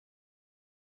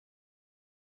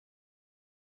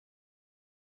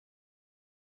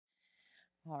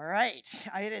All right.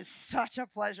 It is such a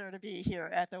pleasure to be here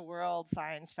at the World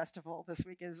Science Festival. This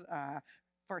week is,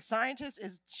 for scientists,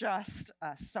 is just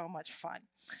so much fun.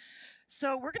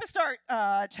 So we're going to start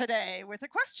today with a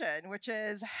question, which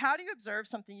is, how do you observe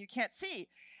something you can't see?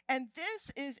 And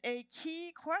this is a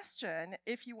key question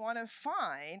if you want to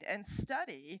find and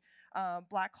study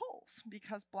black holes,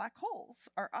 because black holes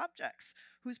are objects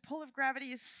whose pull of gravity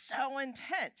is so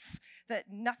intense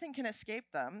that nothing can escape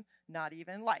them, not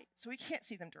even light. So we can't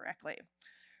see them directly.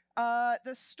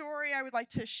 The story I would like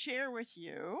to share with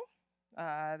you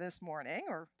this morning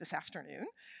or this afternoon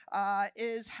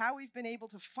is how we've been able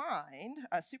to find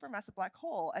a supermassive black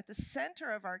hole at the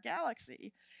center of our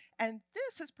galaxy. And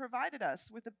this has provided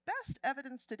us with the best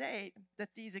evidence to date that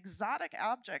these exotic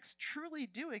objects truly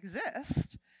do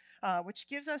exist, which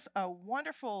gives us a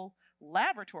wonderful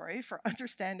laboratory for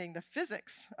understanding the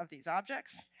physics of these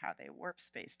objects, how they warp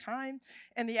space-time,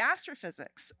 and the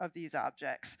astrophysics of these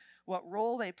objects, what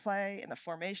role they play in the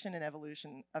formation and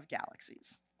evolution of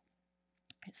galaxies.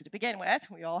 So to begin with,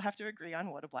 we all have to agree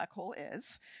on what a black hole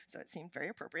is. So it seemed very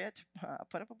appropriate to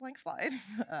put up a blank slide.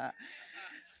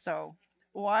 So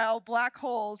while black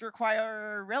holes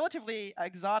require relatively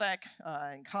exotic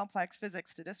and complex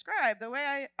physics to describe, the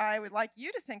way I would like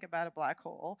you to think about a black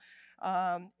hole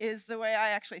is the way I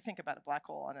actually think about a black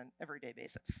hole on an everyday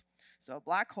basis. So a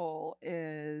black hole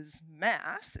is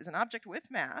an object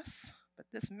with mass, but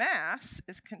this mass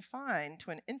is confined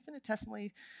to an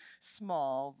infinitesimally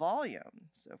small volume.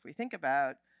 So if we think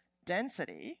about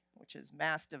density, which is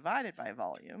mass divided by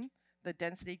volume, the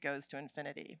density goes to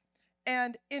infinity.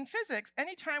 And in physics,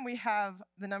 anytime we have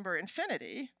the number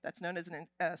infinity, that's known as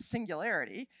a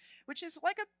singularity, which is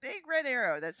like a big red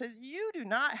arrow that says you do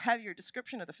not have your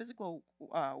description of the physical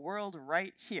world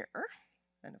right here.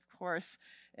 And of course,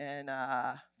 in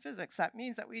physics, that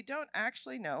means that we don't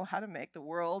actually know how to make the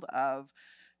world of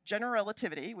general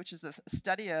relativity, which is the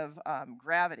study of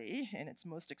gravity in its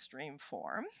most extreme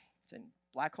form, and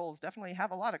black holes definitely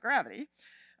have a lot of gravity,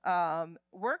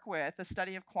 work with the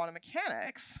study of quantum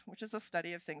mechanics, which is a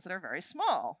study of things that are very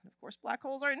small. Of course, black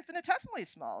holes are infinitesimally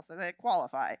small, so they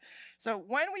qualify. So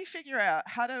when we figure out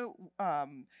how to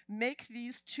make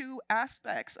these two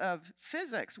aspects of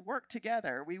physics work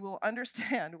together, we will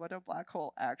understand what a black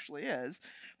hole actually is.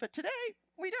 But today,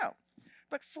 we don't.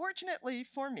 But fortunately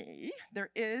for me, there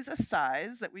is a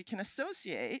size that we can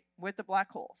associate with the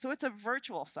black hole. So it's a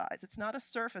virtual size. It's not a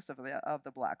surface of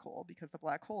the black hole, because the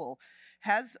black hole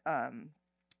has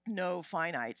no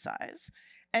finite size.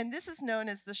 And this is known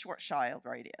as the Schwarzschild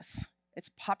radius. It's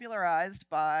popularized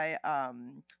by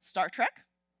Star Trek.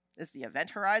 It's the event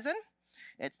horizon.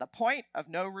 It's the point of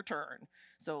no return.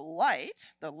 So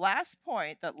light, the last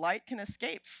point that light can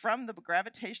escape from the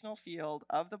gravitational field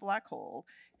of the black hole,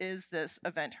 is this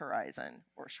event horizon,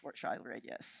 or Schwarzschild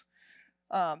radius.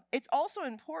 It's also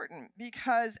important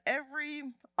because every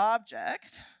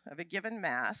object of a given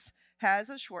mass has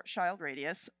a Schwarzschild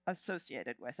radius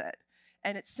associated with it,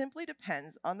 and it simply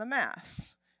depends on the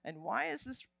mass. And why is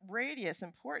this radius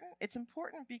important? It's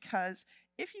important because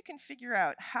if you can figure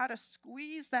out how to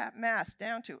squeeze that mass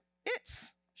down to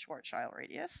its Schwarzschild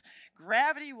radius,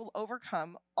 gravity will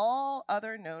overcome all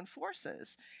other known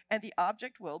forces, and the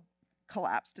object will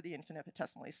collapse to the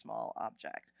infinitesimally small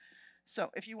object. So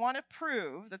if you want to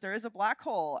prove that there is a black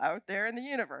hole out there in the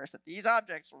universe, that these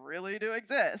objects really do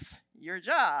exist, your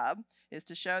job is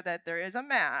to show that there is a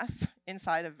mass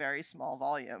inside a very small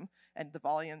volume, and the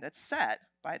volume that's set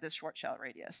by this Schwarzschild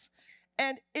radius.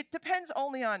 And it depends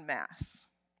only on mass.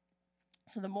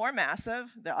 So the more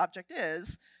massive the object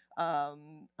is,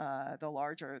 the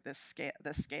larger the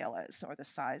scale is, or the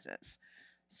size is.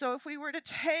 So if we were to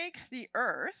take the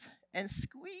Earth and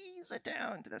squeeze it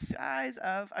down to the size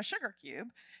of a sugar cube,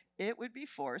 it would be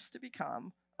forced to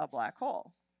become a black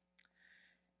hole.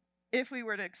 If we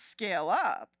were to scale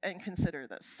up and consider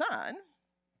the sun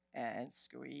and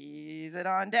squeeze it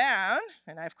on down,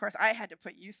 and of course I had to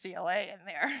put UCLA in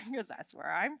there because that's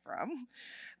where I'm from,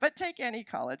 but take any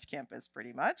college campus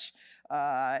pretty much,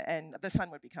 and the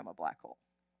sun would become a black hole.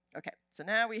 Okay, so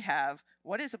now we have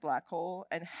what is a black hole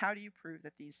and how do you prove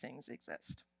that these things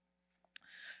exist?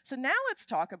 So now let's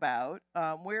talk about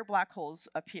where black holes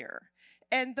appear.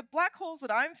 And the black holes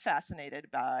that I'm fascinated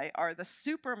by are the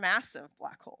supermassive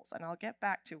black holes, and I'll get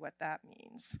back to what that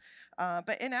means.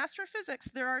 But in astrophysics,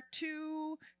 there are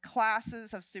two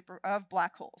classes of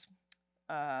black holes.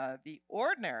 The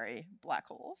ordinary black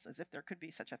holes, as if there could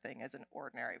be such a thing as an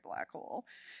ordinary black hole.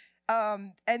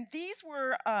 And these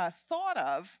were thought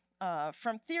of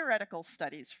from theoretical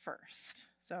studies first.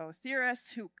 So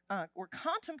theorists who were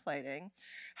contemplating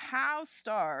how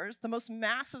stars, the most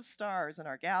massive stars in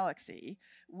our galaxy,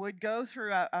 would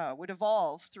would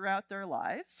evolve throughout their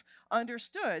lives,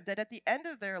 understood that at the end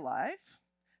of their life,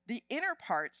 the inner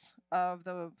parts of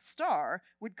the star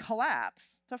would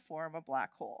collapse to form a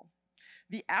black hole.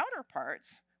 The outer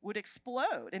parts would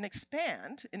explode and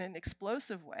expand in an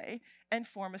explosive way and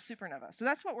form a supernova. So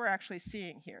that's what we're actually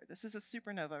seeing here. This is a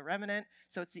supernova remnant.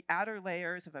 So it's the outer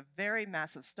layers of a very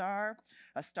massive star,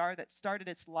 a star that started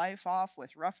its life off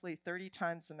with roughly 30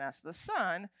 times the mass of the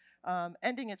sun,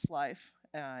 ending its life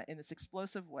in this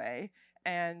explosive way.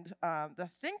 And the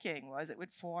thinking was it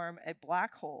would form a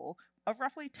black hole of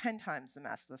roughly 10 times the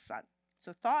mass of the sun.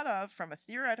 So thought of from a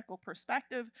theoretical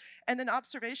perspective, and then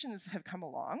observations have come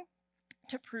along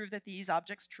to prove that these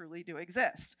objects truly do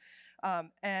exist.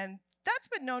 And that's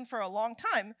been known for a long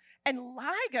time. And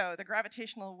LIGO, the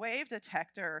gravitational wave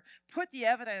detector, put the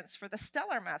evidence for the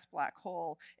stellar mass black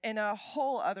hole in a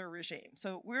whole other regime.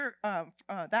 So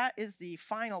that is the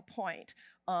final point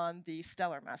on the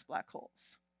stellar mass black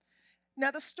holes. Now,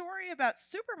 the story about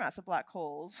supermassive black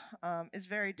holes is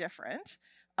very different.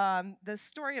 The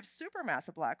story of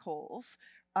supermassive black holes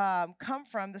come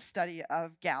from the study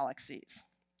of galaxies.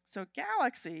 So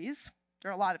galaxies,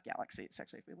 there are a lot of galaxies,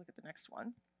 actually, if we look at the next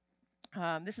one.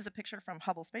 This is a picture from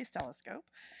Hubble Space Telescope.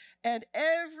 And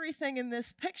everything in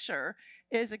this picture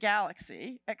is a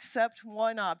galaxy, except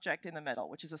one object in the middle,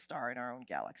 which is a star in our own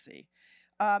galaxy.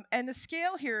 And the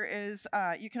scale here is,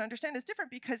 you can understand, is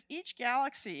different because each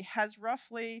galaxy has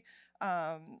roughly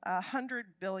 100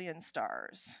 billion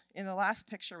stars. In the last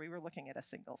picture, we were looking at a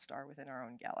single star within our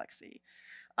own galaxy.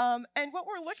 And what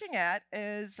we're looking at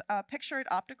is picture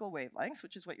at optical wavelengths,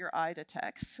 which is what your eye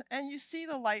detects. And you see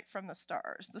the light from the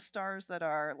stars that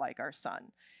are like our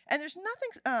sun. And there's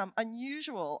nothing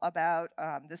unusual about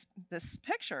this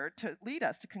picture to lead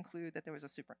us to conclude that there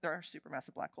are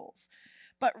supermassive black holes.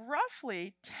 But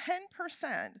roughly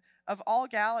 10% of all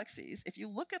galaxies, if you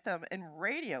look at them in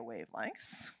radio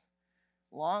wavelengths,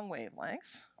 long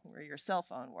wavelengths, where your cell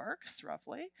phone works,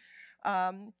 roughly,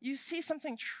 you see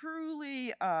something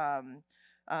truly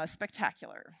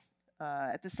spectacular.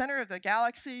 At the center of the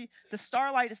galaxy, the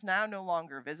starlight is now no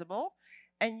longer visible,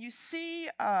 and you see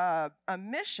a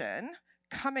mission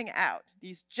coming out,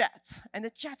 these jets, and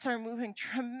the jets are moving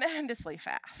tremendously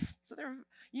fast. So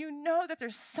you know that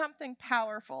there's something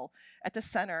powerful at the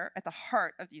center, at the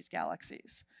heart of these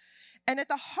galaxies. And at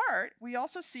the heart, we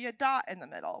also see a dot in the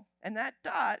middle, and that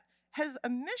dot has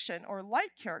emission or light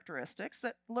characteristics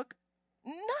that look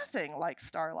nothing like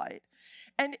starlight.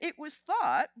 And it was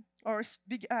thought or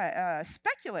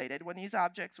speculated when these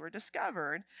objects were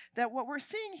discovered that what we're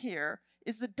seeing here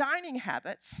is the dining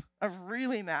habits of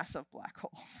really massive black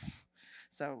holes.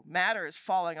 So matter is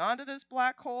falling onto this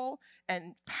black hole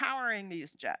and powering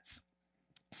these jets.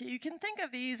 So you can think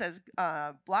of these as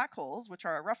black holes, which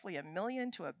are roughly 1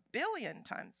 million to 1 billion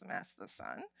times the mass of the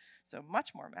sun, so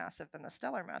much more massive than the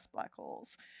stellar mass black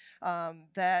holes,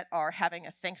 that are having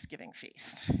a Thanksgiving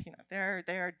feast. You know,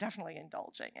 they're definitely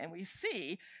indulging, and we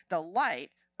see the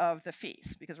light of the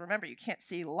feast, because remember, you can't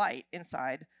see light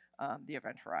inside the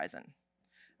event horizon.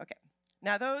 Okay,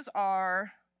 now those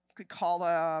are, you could call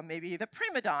them maybe the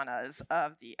prima donnas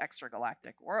of the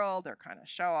extragalactic world. They're kind of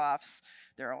show-offs.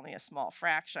 They're only a small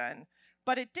fraction.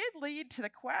 But it did lead to the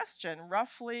question,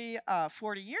 roughly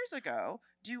 40 years ago,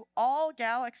 do all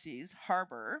galaxies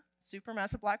harbor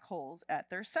supermassive black holes at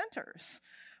their centers?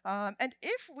 And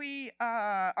if we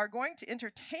are going to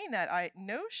entertain that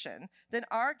notion, then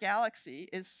our galaxy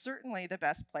is certainly the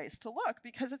best place to look,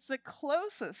 because it's the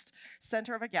closest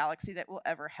center of a galaxy that we'll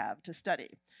ever have to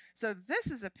study. So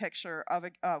this is a picture of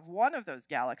one of those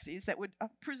galaxies that would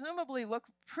presumably look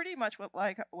pretty much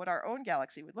like what our own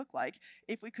galaxy would look like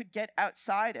if we could get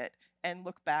outside it and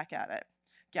look back at it.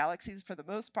 Galaxies, for the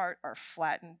most part, are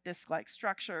flattened disk-like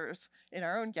structures. In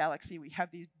our own galaxy, we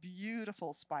have these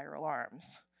beautiful spiral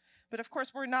arms. But of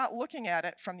course, we're not looking at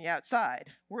it from the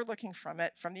outside. We're looking from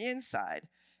it from the inside.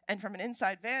 And from an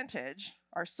inside vantage,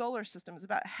 our solar system is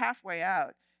about halfway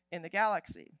out in the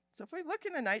galaxy. So if we look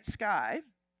in the night sky,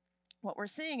 what we're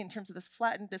seeing in terms of this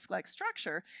flattened disk-like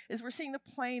structure is we're seeing the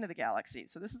plane of the galaxy.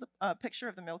 So this is a picture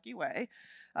of the Milky Way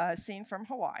seen from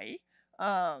Hawaii.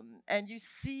 And you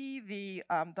see the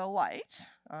light,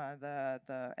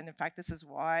 and in fact, this is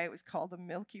why it was called the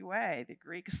Milky Way. The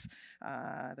Greeks,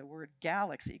 the word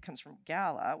galaxy comes from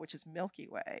gala, which is Milky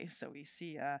Way. So we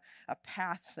see a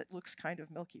path that looks kind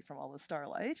of milky from all the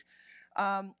starlight.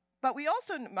 But we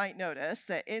also might notice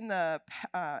that in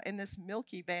this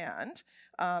Milky Band,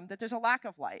 that there's a lack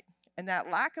of light. And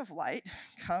that lack of light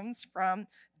comes from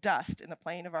dust in the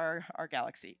plane of our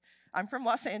galaxy. I'm from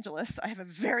Los Angeles. I have a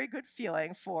very good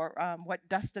feeling for what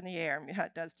dust in the air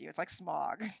does to you. It's like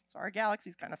smog. So our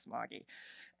galaxy's kind of smoggy.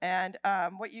 And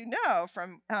what you know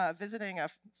from visiting a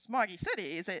smoggy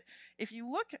city is that if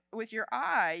you look with your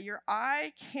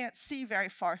eye can't see very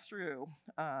far through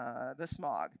the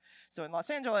smog. So in Los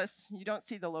Angeles, you don't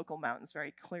see the local mountains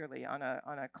very clearly on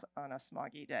a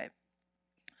smoggy day.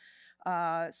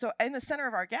 So in the center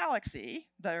of our galaxy,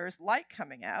 there's light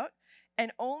coming out,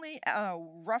 and only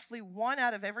roughly 1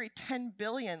 out of every 10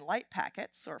 billion light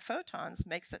packets or photons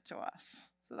makes it to us.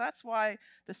 So that's why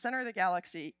the center of the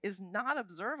galaxy is not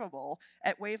observable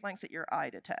at wavelengths that your eye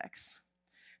detects.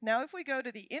 Now, if we go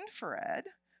to the infrared,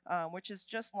 which is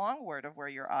just longward of where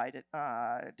your eye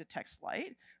detects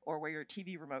light, or where your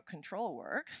TV remote control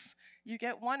works, you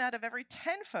get 1 out of every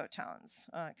 10 photons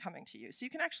coming to you. So you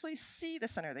can actually see the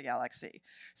center of the galaxy.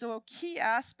 So a key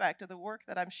aspect of the work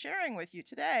that I'm sharing with you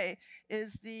today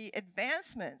is the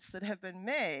advancements that have been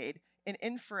made in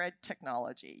infrared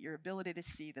technology, your ability to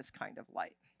see this kind of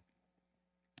light.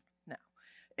 Now,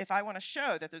 if I want to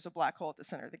show that there's a black hole at the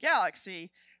center of the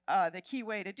galaxy, the key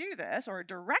way to do this, or a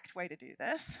direct way to do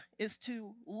this, is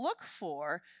to look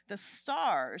for the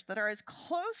stars that are as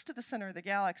close to the center of the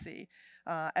galaxy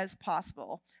as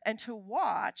possible, and to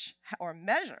watch or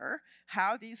measure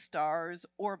how these stars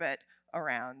orbit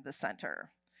around the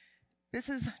center. This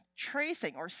is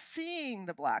tracing or seeing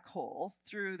the black hole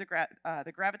through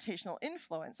the gravitational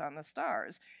influence on the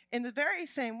stars in the very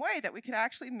same way that we could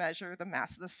actually measure the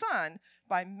mass of the sun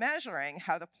by measuring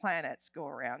how the planets go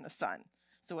around the sun.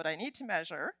 So what I need to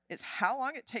measure is how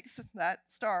long it takes that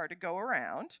star to go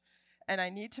around, and I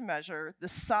need to measure the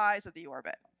size of the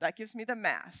orbit. That gives me the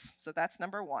mass, so that's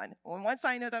number one. And once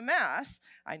I know the mass,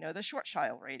 I know the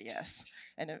Schwarzschild radius.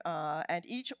 And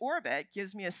each orbit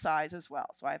gives me a size as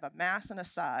well. So I have a mass and a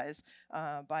size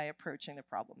by approaching the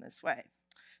problem this way.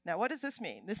 Now, what does this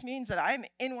mean? This means that I'm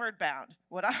inward bound.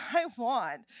 What I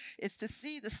want is to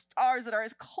see the stars that are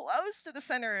as close to the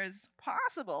center as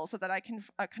possible so that I can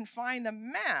confine the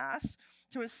mass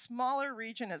to as smaller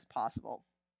region as possible.